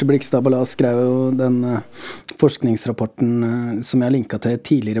 altså Marte Blikstad Ballas skrev jo den forskningsrapporten som jeg linket til et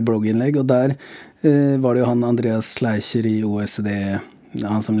tidligere blogginnlegg, og der var det jo han Andreas Schleicher i OECD,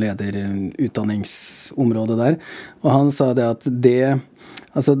 han som leder utdanningsområdet der, og han sa det at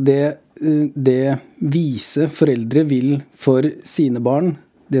det vise foreldre vil for sine barn,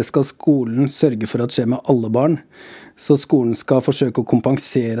 det skal skolen sørge for at skjer med alle barn, så skolen skal forsøke å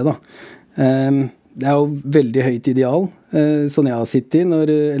kompensere da. Det jo veldig høyt ideal, sånn jeg har sittet i når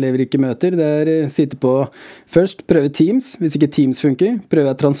elever ikke møter. Det sitte på først, prøve Teams. Hvis ikke Teams funker, prøver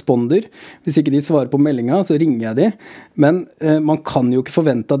jeg transponder. Hvis ikke de svarer på meldingen, så ringer jeg de. Men man kan jo ikke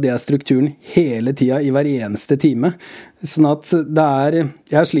forvente at det strukturen hele tiden i hver eneste time. Sånn at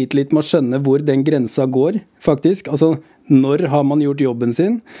jeg sliter litt med å skjønne hvor den grensa går, faktisk. Altså, når har man gjort jobben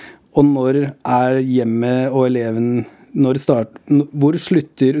sin, og når hjemmet og eleven hvor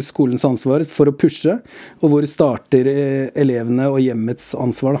slutter skolens ansvar for å pushe, og hvor starter elevene og hjemmets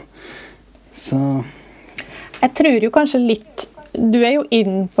ansvar da. Så jeg tror jo kanskje litt, du jo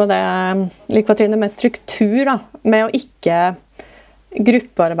inn på det, Katrine, med struktur da, med å ikke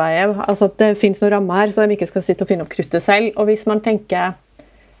gruppearbeide, altså at det finnes noen rammer her, så de ikke skal sitte og finne opp kruttet selv, og hvis man tenker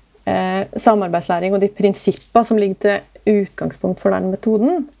samarbeidslæring og de prinsipper som ligger til utgangspunkt for den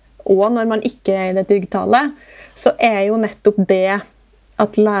metoden, og når man ikke i det digitale, så jo nettopp det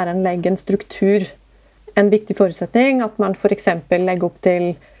at læreren legger en struktur en viktig forutsetning, at man for eksempel legger opp til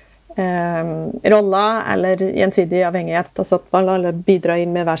roller eller gjensidig avhengighet, altså at man alle bidrar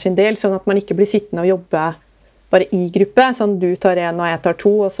inn med hver sin del, sånn at man ikke blir sittende og jobbe bare i gruppe, sånn du tar en og jeg tar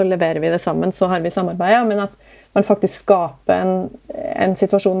to, og så leverer vi det sammen, så har vi samarbeidet, men at man faktisk skaper en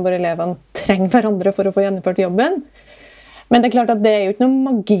situasjon hvor elevene trenger hverandre for å få gjennomført jobben. Men det klart at det jo ikke noe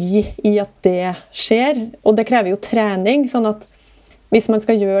magi i at det skjer, og det krever jo trening, sånn at hvis man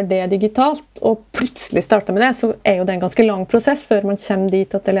skal gjøre det digitalt, og plutselig starte med det, så jo det en ganske lang prosess før man kommer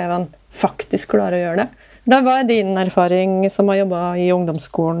dit at elevene faktisk klarer å gjøre det. Hva din erfaring som har jobbet i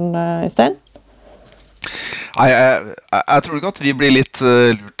ungdomsskolen, Øystein? Nei, jeg tror ikke at vi blir litt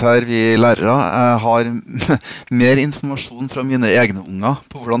lurt her, vi lærere. Jeg har mer informasjon fra mine egne unger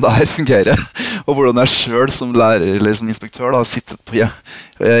på hvordan det her fungerer, og hvordan jeg selv som lærer eller som inspektør har sittet på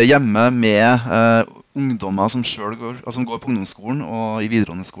hjemme med ungdommer som selv som går på ungdomsskolen og i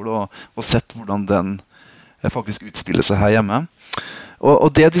videregående skole, og sett hvordan den faktisk utspiller seg her hjemme.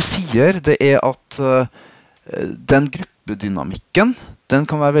 Og det de sier, det at den gruppedynamikken, den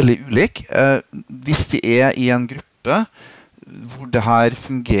kan være veldig ulik. Hvis de i en gruppe hvor det her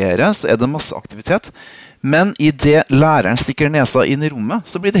fungerer, så det masse aktivitet. Men i det læreren stikker nesa inn i rommet,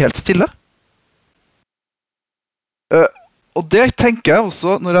 så blir det helt stille. Og det tenker jeg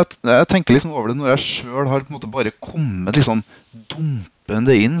også, når jeg tenker liksom over det, når jeg selv har på en måte bare kommet liksom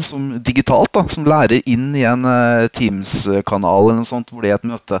dumpende inn som digitalt, da, som lærer inn i en Teams-kanal eller noe sånt, hvor det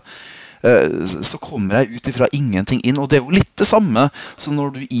et møte, så kommer jeg ut ifra ingenting inn, og det jo litt det samme som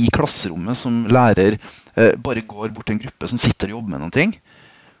når du i klasserommet som lærer bare går bort til en gruppe som sitter og jobber med noen ting,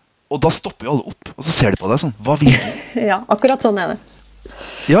 og da stopper jo alle opp, og så ser de på deg sånn, hva vil du? Ja, akkurat sånn det.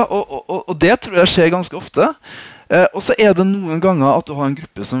 Ja, og det tror jeg skjer ganske ofte. Og så det noen ganger at du har en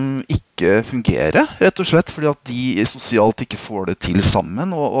gruppe som ikke fungerer, rett og slett, fordi at de sosialt ikke får det til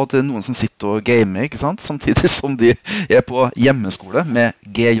sammen, og at det noen som sitter og gamer, ikke sant? Samtidig som de på hjemmeskole med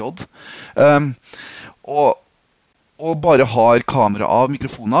GJ. Og bare har kamera av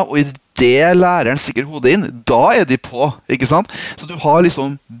mikrofoner, og i det læreren stikker hodet inn, da de på, ikke sant? Så du har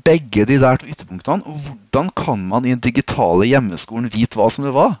liksom begge de der to ytterpunktene, og hvordan kan man i en digitale hjemmeskolen vite hva som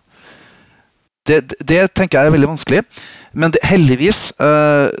det var? Det tenker jeg veldig vanskelig, men heldigvis,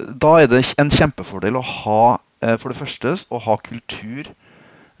 da det en kjempefordel å ha, for det første, å ha kultur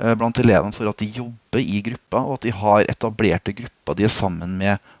blant elevene for at de jobber i gruppa, og at de har etablerte grupper de sammen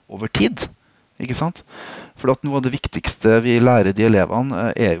med over tid, ikke sant? For at noe av det viktigste vi lærer de elevene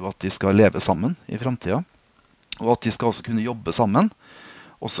jo at de skal leve sammen i fremtiden, og at de skal også kunne jobbe sammen.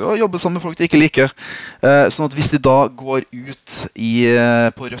 også jobbe sammen med folk de ikke liker. Sånn at hvis de da går ut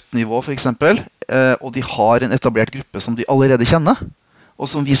på rødt nivå for eksempel, og de har en etablert gruppe som de allerede kjenner, og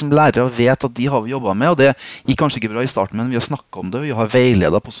som vi som lærere vet at de har vi jobbet med, og det gikk kanskje ikke bra i starten, men vi har snakket om det, vi har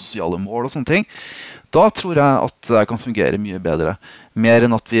veiledet på sosiale mål og sånne ting, da tror jeg at det kan fungere mye bedre. Mer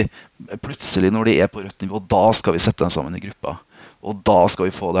enn at vi plutselig, når de på rødt nivå, da skal vi sette dem sammen i gruppa. Og da skal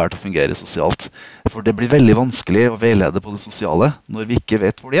vi få det her til å fungere sosialt. For det blir veldig vanskelig å veilede på det sosiale når vi ikke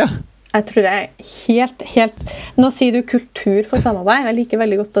vet hvor de Jeg tror det helt... Nå sier du kultur for samarbeid. Jeg liker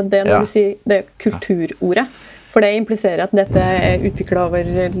veldig godt at det når du sier det kulturordet. For det impliserer at dette utviklet over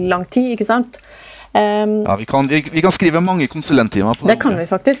lang tid, ikke sant? Ja, vi kan skrive mange konsulenttimer på det. Det kan vi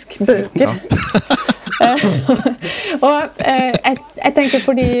faktisk. Bøker. Og jeg tenker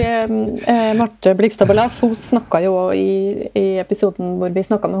fordi Marte Blikstad Ballas, hun snakket jo i episoden hvor vi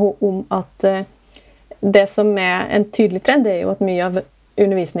snakket med henne om at det som en tydelig trend er jo at mye av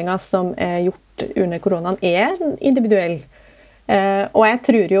undervisningen som gjort under koronaen individuell. Og jeg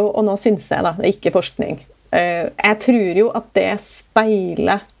tror jo, og nå synes jeg da, det er ikke forskning, jeg tror jo at det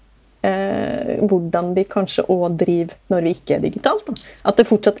speiler hvordan vi kanskje også driver når vi ikke digitalt. Da. At det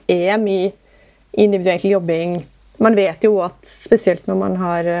fortsatt mye individuell jobbing. Man vet jo at spesielt når man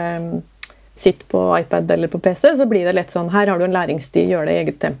har sitt på iPad eller på PC, så blir det lett sånn, her har du en læringstid, gjør det i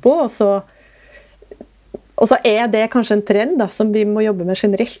eget tempo, og så det kanskje en trend da, som vi må jobbe med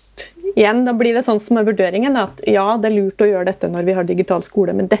generelt. Igjen, da blir det sånn som vurderingen, at ja, det lurt å gjøre dette når vi har digital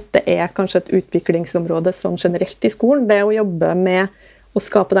skole, men dette kanskje et utviklingsområde sånn generelt i skolen, det å jobbe med å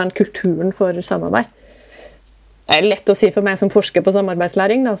skape den kulturen for samarbeid. Det lett å si for meg som forsker på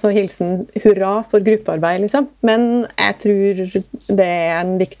samarbeidslæring, da, så hilsen hurra for gruppearbeid, liksom. Men jeg tror det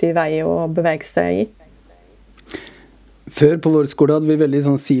en viktig vei å bevege seg i. Før på vår skole hadde vi veldig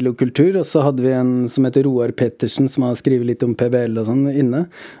sånn silokultur, og så hadde vi en som heter Roar Pettersen, som har skrivet litt om PBL og sånn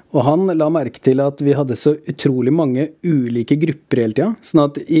inne. Og han la merke til at vi hadde så utrolig mange ulike grupper hele tiden. Sånn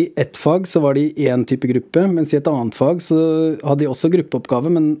at i ett fag så var det en type gruppe, mens i et annet fag så hadde de også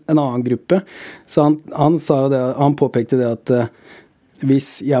gruppeoppgave, men en annen gruppe. Så han sa jo det, han påpekte det at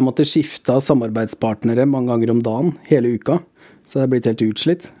hvis jeg måtte skifte av samarbeidspartnere mange ganger om dagen, hele uka, så hadde jeg blitt helt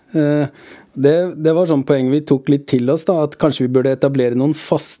utslitt. Det var sånn poeng vi tok litt til oss da, at kanskje vi burde etablere noen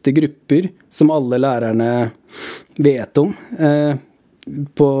faste grupper som alle lærerne vet om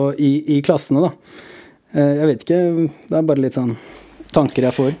i klassene da. Jeg vet ikke, det bare litt sånn tanker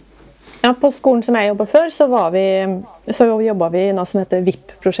jeg får. Ja, på skolen som jeg jobbet før, så jobbet vi i noe som heter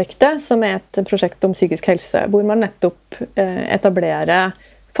VIP-prosjektet, som et prosjekt om psykisk helse, hvor man nettopp etablerer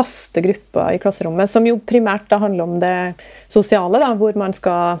faste grupper i klasserommet, som jo primært da handler om det sosiale, da, hvor man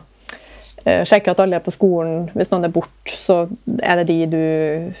skal sjekke at alle på skolen. Hvis noen bort, så det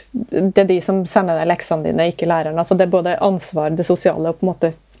de som sender deg leksene dine, ikke læreren. Altså det både ansvar, det sosiale og på en måte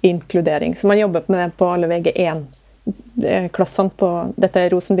inkludering. Så man jobber med det på alle VG1-klassene på dette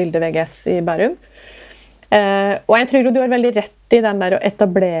Rosenvilde VGS i Bærum. Og jeg tror du har veldig rett i den der å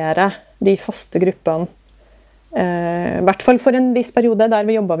etablere de faste gruppene. I hvert fall for en viss periode, der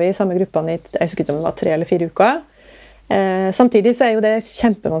vi jobbet i samme gruppene jeg husker ikke om det var 3 eller 4 uker. Samtidig så jo det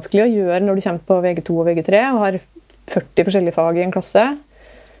kjempevanskelig å gjøre når du kommer på VG2 og VG3 og har 40 forskjellige fag i en klasse.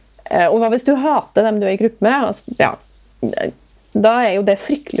 Og hva hvis du hater dem du i gruppe med? Altså, ja, da jo det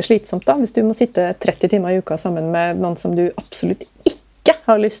fryktelig slitsomt da, hvis du må sitte 30 timer i uka sammen med noen som du absolutt ikke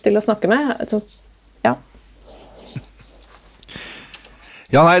har lyst til å snakke med. Altså, ja.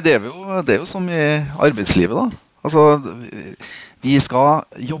 Ja, nei, det jo som i arbeidslivet da. Altså, vi skal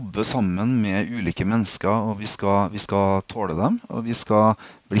jobbe sammen med ulike mennesker, og vi skal tåle dem, og vi skal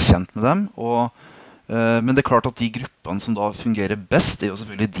bli kjent med dem. Men det klart at de gruppene som da fungerer best, jo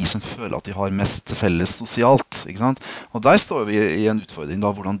selvfølgelig de som føler at de har mest felles sosialt. Ikke sant? Og der står vi i en utfordring, da,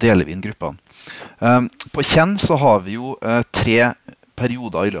 hvordan deler vi inn gruppene. På Kjenn så har vi jo 3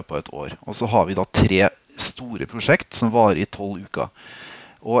 perioder i løpet av et år, og så har vi da 3 store prosjekt som varer i 12 uker.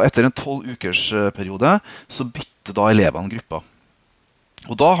 Og etter en 12 ukers periode så bytter da elevene grupper.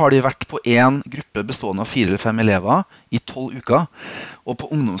 Og da har de vært på en gruppe bestående av 4 eller 5 elever i 12 uker. Og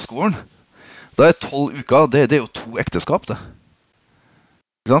på ungdomsskolen, da 12 uker, det jo 2 ekteskap det.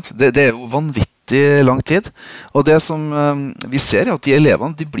 Det jo vanvittig lang tid. Og det som vi ser at de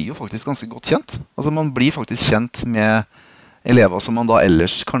elevene, de blir jo faktisk ganske godt kjent. Altså man blir faktisk kjent med elever som man da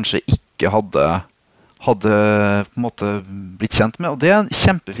ellers kanskje ikke hadde på en måte blitt kjent med, og det en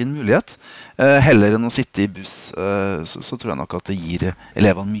kjempefin mulighet. Heller enn å sitte i buss, så tror jeg nok at det gir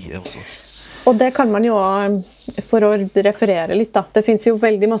elevene mye også. Og det kan man jo, for å referere litt da, det finnes jo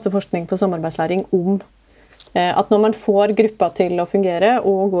veldig masse forskning på samarbeidslæring om At når man får grupper til å fungere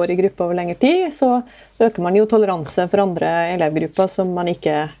og går i grupper over lengre tid, så øker man jo toleranse for andre elevgrupper som man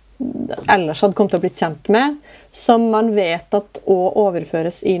ikke ellers hadde kommet til å bli kjent med, som man vet at å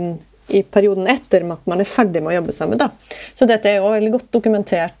overføres inn i perioden etter at man ferdig med å jobbe sammen. Da. Så dette jo veldig godt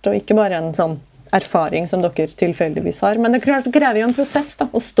dokumentert, og ikke bare en sånn erfaring som dere tilfeldigvis har. Men det krever jo en prosess da,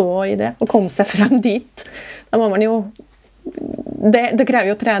 å stå i det, og komme seg frem dit. Da må man jo... Det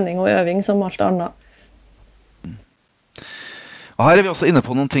krever jo trening og øving som alt annet. Og her vi også inne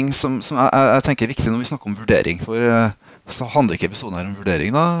på noen ting som jeg tenker er viktig når vi snakker om vurdering. For så handler ikke episoden her om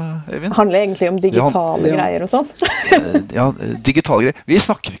vurdering da, Øyvind? Det handler egentlig om digitale greier og sånn. Ja, digitale greier. Vi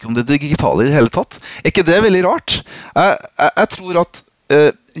snakker ikke om det digitale i det hele tatt. Er ikke det veldig rart? Jeg tror at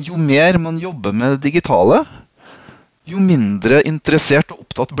jo mer man jobber med det digitale, jo mindre interessert og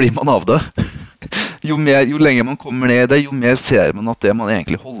opptatt blir man av det. Jo lenger man kommer ned i det, jo mer ser man at det man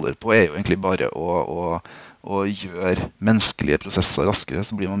egentlig holder på er jo egentlig bare å gjøre menneskelige prosesser raskere,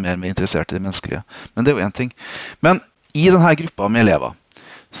 så blir man mer og mer interessert i det menneskelige. Men det er jo en ting. Men i denne gruppa med elever,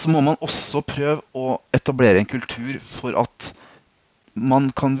 så må man også prøve å etablere en kultur for at man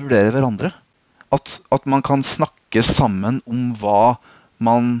kan vurdere hverandre. At man kan snakke sammen om hva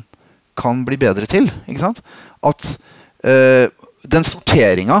man kan bli bedre til, ikke sant? At den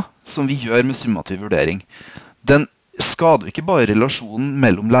sorteringen som vi gjør med summativ vurdering, den skader jo ikke bare relasjonen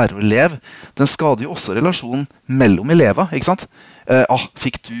mellom lærer og elev, den skader jo også relasjonen mellom elever, ikke sant?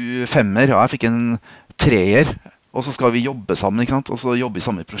 Fikk du 5-er? Ja, jeg fikk en 3-er, og så skal vi jobbe sammen, ikke sant? Og så jobbe i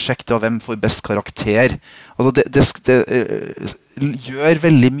samme prosjekt, ja, hvem får best karakter? Altså det gjør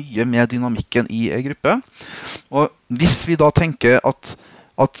veldig mye med dynamikken i en gruppe, og hvis vi da tenker at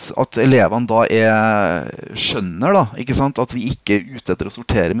elevene da skjønner da, ikke sant? At vi ikke ute etter å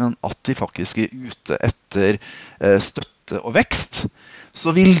sortere, men at vi faktisk ute etter støtte og vekst,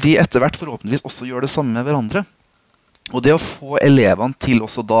 så vil de etter hvert forhåpentligvis også gjøre det samme med hverandre. Og det å få elevene til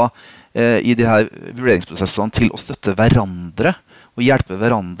også da, i de her vurderingsprosessene, til å støtte hverandre og hjelpe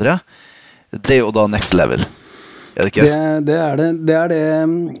hverandre, det jo da next level. Er det ikke? Det er det.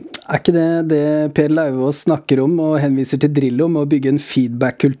 Er ikke det Per Lauvås snakker om og henviser til Drillo med å bygge en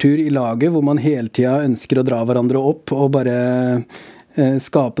feedback-kultur i laget, hvor man hele tiden ønsker å dra hverandre opp og bare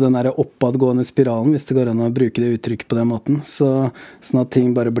skape den der oppadgående spiralen, hvis det går an å bruke det uttrykket på den måten, sånn at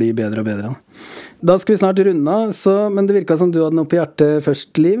ting bare blir bedre og bedre. Da skal vi snart runde av, men det virket som du hadde noe på hjertet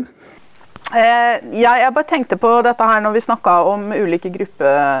først, Liv? Jeg bare tenkte på dette her når vi snakket om ulike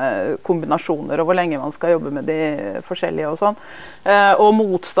gruppekombinasjoner og hvor lenge man skal jobbe med de forskjellige og sånn, og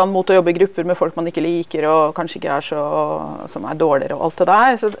motstand mot å jobbe i grupper med folk man ikke liker og kanskje ikke som dårligere og alt det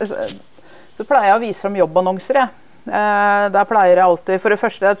der, så pleier jeg å vise frem jobbannonser. Der pleier jeg alltid, for det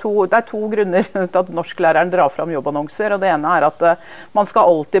første, det er to grunner til at norsklæreren drar fram jobbannonser, og det ene er at man skal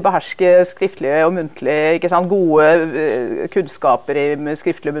alltid beherske skriftlig og muntlig, ikke sant, gode kunnskaper i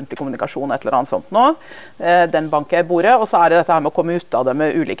skriftlig og muntlig kommunikasjon, et eller annet sånt nå. Den banker jeg i bordet, og så er det dette her med å komme ut av det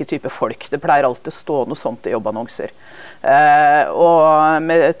med ulike typer folk. Det pleier alltid å stå noe sånt i jobbannonser. Og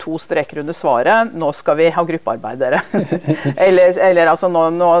med 2 streker under svaret, nå skal vi ha gruppearbeidere. eller altså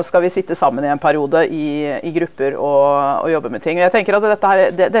nå skal vi sitte sammen i en periode i grupper og jobbe med ting. Og jeg tenker at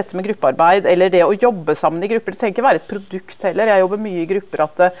dette med gruppearbeid, eller det å jobbe sammen i grupper, det trenger ikke være et produkt heller. Jeg jobber mye i grupper,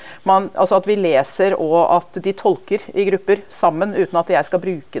 at vi leser og at de tolker i grupper sammen, uten at jeg skal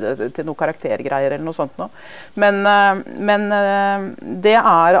bruke det til noe karaktergreier eller noe sånt nå. Men det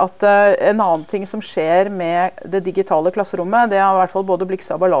er at en annen ting som skjer med det digitale klasserommet, det har i hvert fall både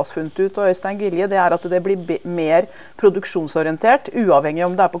Blikstad Ballas funnet ut og Øystein Gilje, det er at det blir mer produksjonsorientert, uavhengig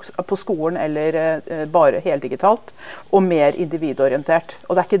om det er på skolen eller bare helt digitalt, og mer individorientert.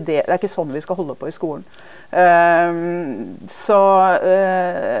 Og det er ikke sånn vi skal holde på i skolen.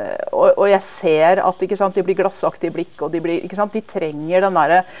 Og jeg ser at, ikke sant, de blir glassaktige i blikk, og de trenger den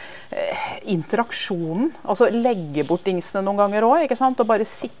der interaksjonen, altså legge bort dingsene noen ganger også, ikke sant? Og bare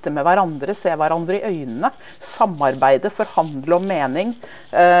sitte med hverandre, se hverandre i øynene, samarbeide, forhandle om mening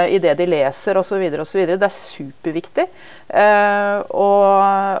i det de leser, og så videre, og så videre. Det er superviktig.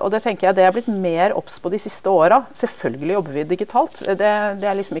 Og det tenker jeg, det er blitt mer obs på de siste årene. Selvfølgelig jobber vi digitalt. Det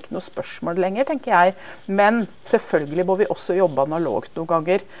er liksom ikke noe spørsmål lenger, tenker jeg. Men selvfølgelig må vi også jobbe analogt noen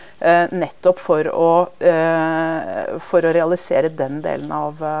ganger, nettopp for å realisere den delen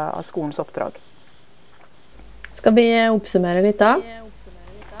av skolens oppdrag. Skal vi oppsummere litt da?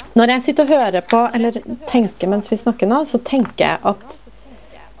 Når jeg sitter og hører på, eller tenker mens vi snakker nå, så tenker jeg at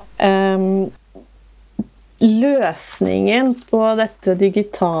løsningen på dette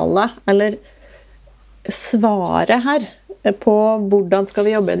digitale, eller svaret her på hvordan skal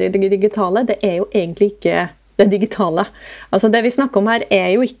vi jobbe i det digitale, det er jo egentlig ikke det digitale. Altså det vi snakker om her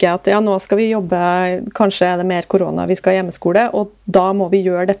jo ikke at nå skal vi jobbe, kanskje det mer korona, vi skal ha hjemmeskole, og da må vi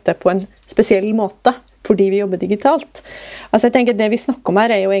gjøre dette på en spesiell måte, fordi vi jobber digitalt. Altså jeg tenker det vi snakker om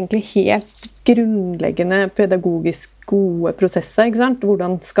her jo egentlig helt grunnleggende pedagogisk gode prosesser, ikke sant?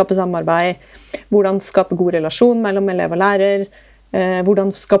 Hvordan skape samarbeid, hvordan skape god relasjon mellom elev og lærer,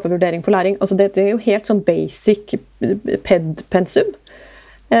 hvordan skape vurdering for læring. Altså det jo helt sånn basic pensum.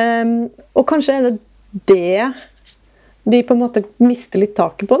 Og kanskje det vi på en måte mister litt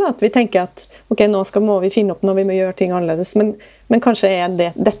taket på, da, at vi tenker at ok, nå må vi finne opp når vi må gjøre ting annerledes, men kanskje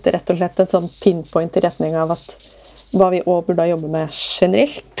dette rett og slett en sånn pinpoint i retning av at hva vi også burde jobbe med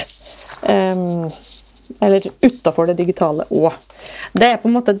generelt, eller utenfor det digitale også. Det på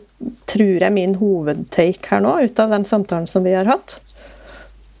en måte, tror jeg, min hovedtake her nå, ut av den samtalen som vi har hatt.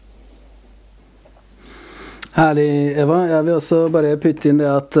 Herlig, Eva. Jeg vil også bare putte inn det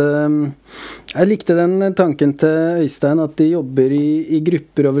at jeg likte den tanken til Øystein at de jobber i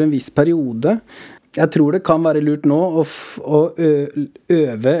grupper over en viss periode. Jeg tror det kan være lurt nå å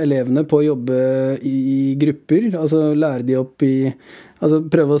øve elevene på å jobbe i grupper, altså lære de opp altså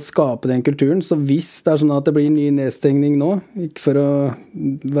prøve å skape den kulturen. Så hvis det sånn at det blir ny nedstengning nå, ikke for å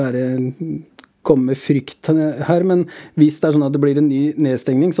komme med frykt her, men hvis det sånn at det blir en ny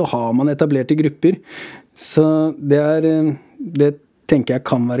nedstengning, så har man etablerte grupper. Så det tenker jeg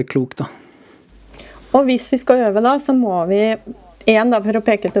kan være klokt da. Og hvis vi skal øve da, så må vi for å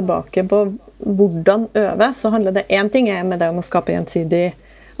peke tilbake på hvordan øve, så handler det en ting med det om å skape gjensidig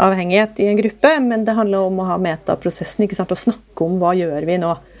avhengighet i en gruppe, men det handler om å ha metaprosessen, ikke sant, å snakke om hva gjør vi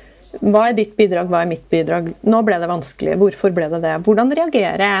nå. Hva ditt bidrag, hva mitt bidrag? Nå ble det vanskelig, hvorfor ble det det? Hvordan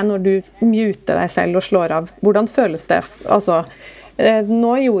reagerer jeg når du muter deg selv og slår av? Hvordan føles det? Altså,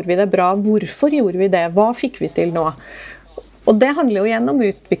 nå gjorde vi det bra, hvorfor gjorde vi det? Hva fikk vi til nå? Og det handler jo igjen om å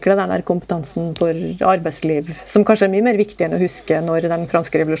utvikle den der kompetansen for arbeidsliv, som kanskje mye mer viktig enn å huske når den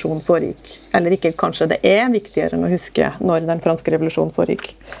franske revolusjonen foregikk. Eller ikke, kanskje det viktigere enn å huske når den franske revolusjonen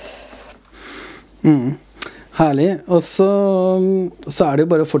foregikk. Herlig. Og så det jo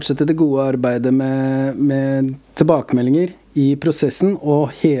bare å fortsette det gode arbeidet med tilbakemeldinger i prosessen,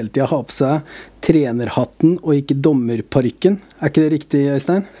 og hele tiden ha på seg trenerhatten og ikke dommerparykken. Ikke det riktig,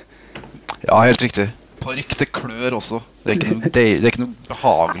 Øystein? Ja, helt riktig. Parykk, det klør også. Det ikke noe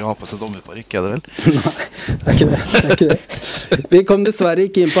behagelig å ha på seg dommerparykk, det vel? Nei, det ikke det. Vi kom dessverre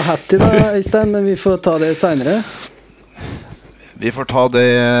ikke inn på Hattie da, Øystein, men vi får ta det senere. Vi får ta det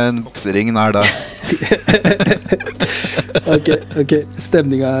i en boksering nær der. Ok,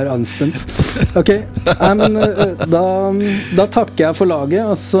 stemningen anspent. Ok, men da takker jeg for laget,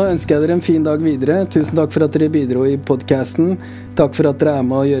 og så ønsker jeg dere en fin dag videre. Tusen takk for at dere bidro i podcasten. Takk for at dere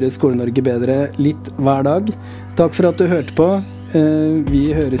med å gjøre Skole-Norge bedre litt hver dag. Takk for at du hørte på. Vi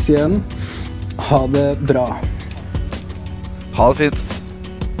høres igjen. Ha det bra. Ha det fint.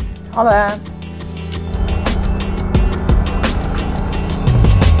 Ha det.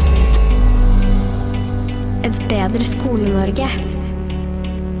 Et bedre Skole-Norge.